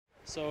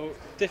So,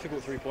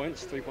 difficult 3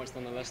 points, 3 points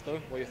nonetheless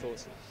though. What are your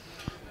thoughts?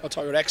 I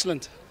thought we were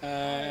excellent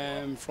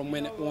from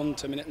minute 1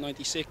 to minute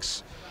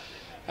 96.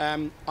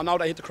 I know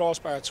they hit the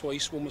crossbar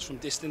twice, one was from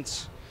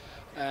distance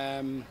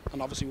and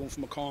obviously one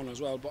from a corner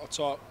as well, but I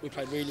thought we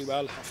played really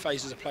well. Our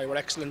phases of play were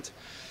excellent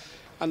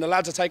and the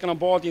lads are taking on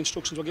board the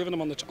instructions we're giving them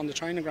on the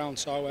training ground,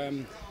 so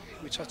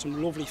we've had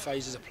some lovely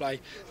phases of play.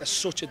 They're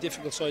such a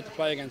difficult side to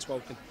play against,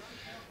 Woking.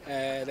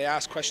 They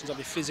asked questions of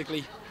me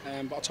physically,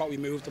 but I thought we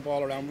moved the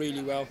ball around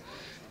really well.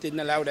 Didn't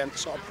allow them to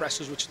sort of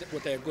press us, which is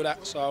what they're good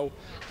at. So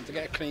to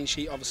get a clean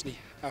sheet, obviously,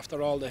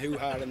 after all the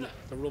hoo-ha and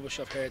the rubbish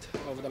I've heard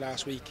over the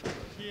last week,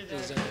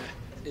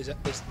 is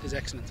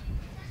excellent.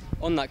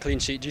 On that clean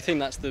sheet, do you think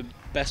that's the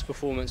best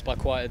performance by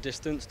quite a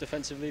distance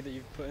defensively that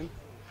you've put in?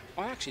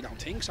 I actually don't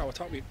think so. I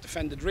thought we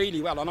defended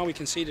really well. I know we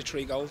conceded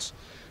 3 goals,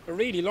 but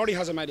really, Laurie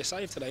hasn't made a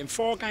save today. In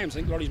 4 games, I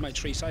think Laurie's made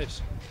 3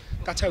 saves.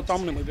 That's how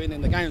dominant we've been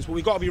in the games. But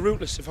we've got to be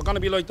ruthless. If we're going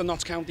to be like the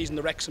Notts Counties and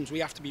the Wrexhams, we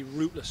have to be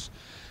ruthless.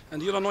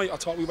 And the other night, I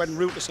thought we weren't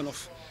ruthless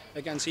enough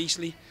against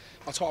Eastleigh.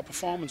 I thought our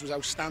performance was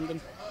outstanding.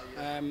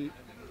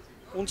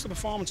 Once the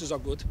performances are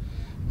good,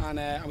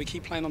 and we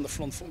keep playing on the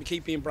front foot, we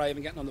keep being brave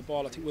and getting on the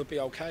ball, I think we'll be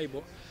okay.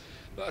 But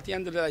at the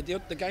end of the day,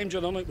 the game the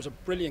other night was a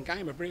brilliant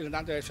game, a brilliant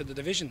advert for the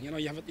division. You know,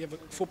 you have a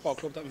football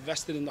club that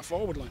invested in the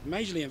forward line,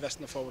 majorly invested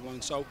in the forward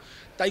line. So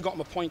they got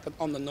them a point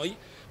on the night.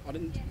 I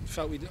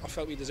felt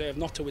we deserved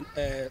not to win.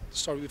 I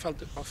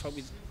felt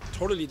we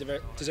thoroughly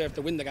deserved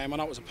to win the game. I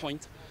know it was a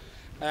point.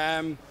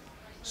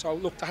 So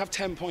look, to have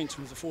 10 points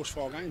from the first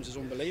 4 games is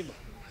unbelievable.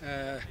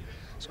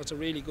 So it's a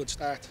really good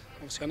start.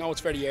 Obviously, I know it's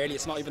very early,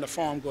 it's not even a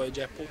form guide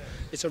yet, but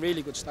it's a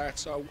really good start.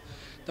 So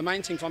the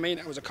main thing for me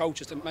now as a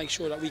coach is to make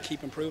sure that we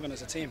keep improving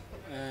as a team.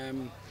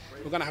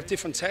 We're going to have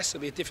different tests.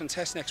 There'll be a different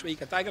test next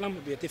week at Dagenham.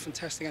 There'll be a different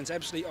test against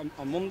Ebbsfleet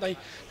on Monday.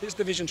 This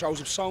division throws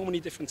up so many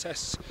different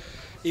tests.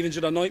 Even the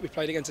other night we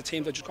played against a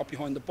team that just got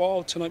behind the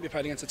ball. Tonight we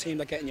played against a team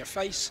that get in your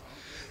face.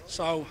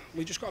 So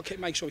we just got to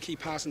make sure we keep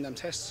passing them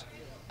tests.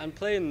 And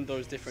playing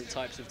those different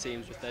types of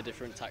teams with their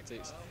different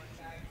tactics,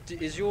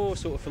 is your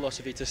sort of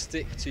philosophy to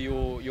stick to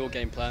your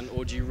game plan,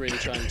 or do you really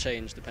try and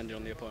change depending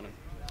on the opponent?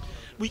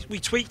 We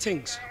tweak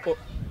things, but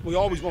we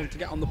always want to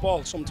get on the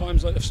ball.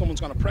 Sometimes, like if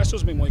someone's going to press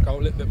us, we might go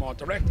a little bit more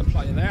direct and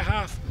play in their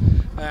half.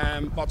 But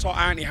I thought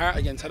Arnie Hart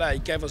again today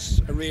gave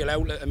us a real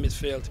outlet in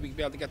midfield to be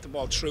able to get the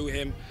ball through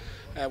him,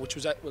 which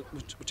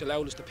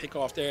allowed us to pick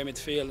off their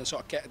midfield and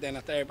sort of get then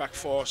at their back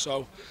 4.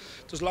 So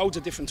there's loads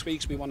of different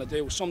tweaks we want to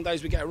do. Some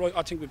days we get it right.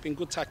 I think we've been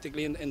good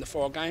tactically in the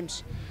 4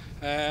 games.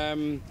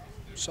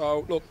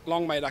 So look,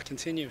 long may that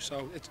continue.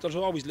 So there's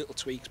always little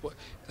tweaks, but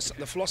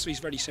the philosophy is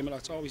very similar.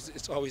 It's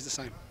always the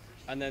same.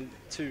 And then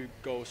 2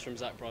 goals from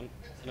Zach Brun,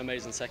 an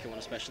amazing second one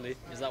especially.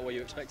 Is that what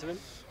you expect of him?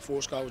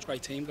 First goal was a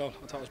great team goal.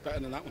 I thought it was better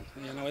than that one.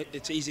 You know,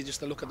 it's easy just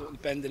to look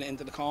at bending it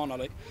into the corner,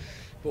 like.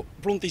 But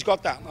Brunty's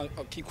got that.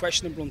 I keep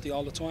questioning Brunty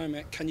all the time.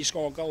 Can you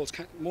score goals?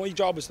 My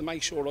job is to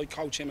make sure I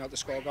coach him how to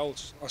score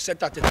goals. I said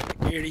that to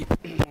Geary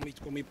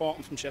when we bought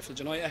him from Sheffield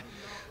United.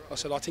 I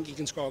said I think he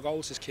can score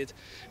goals, this kid.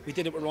 We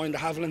did it with Ryan de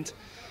Havilland.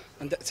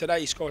 And today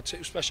he scored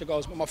 2 special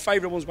goals. But my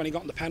favourite one's when he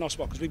got in the penalty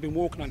spot, because we've been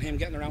working on him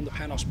getting around the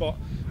penalty spot.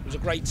 It was a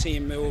great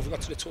team move. We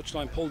got to the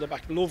touchline, pulled it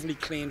back, lovely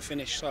clean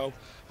finish. So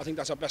I think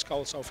that's our best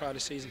goal so far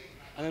this season.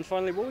 And then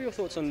finally, what were your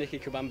thoughts on Nicky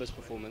Kabamba's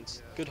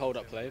performance? Good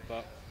hold-up play,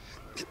 but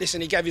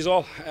listen, he gave his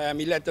all.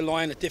 He led the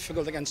line,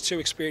 difficult against 2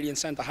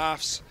 experienced centre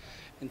halves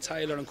in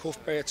Taylor and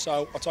Cuthbert.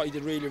 So I thought he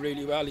did really,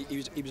 really well. He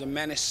was a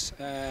menace.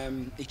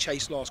 He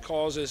chased lost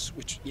causes,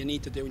 which you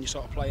need to do when you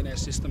sort of play in their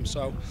system.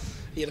 So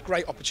he had a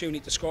great opportunity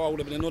to score. Would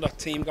have been another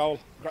team goal.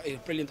 He had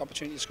a brilliant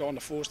opportunity to score in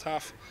the first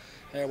half.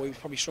 We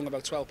probably strung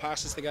about 12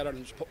 passes together,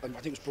 and I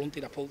think it was Brunty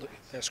that pulled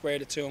it,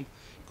 squared it to him.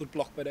 Good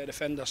block by their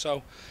defender.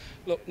 So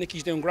look,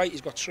 Nicky's doing great.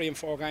 He's got 3 in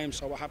 4 games,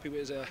 so we're happy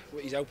with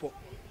his output.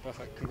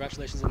 Perfect.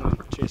 Congratulations on the win.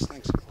 Cheers.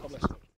 Thanks. God bless.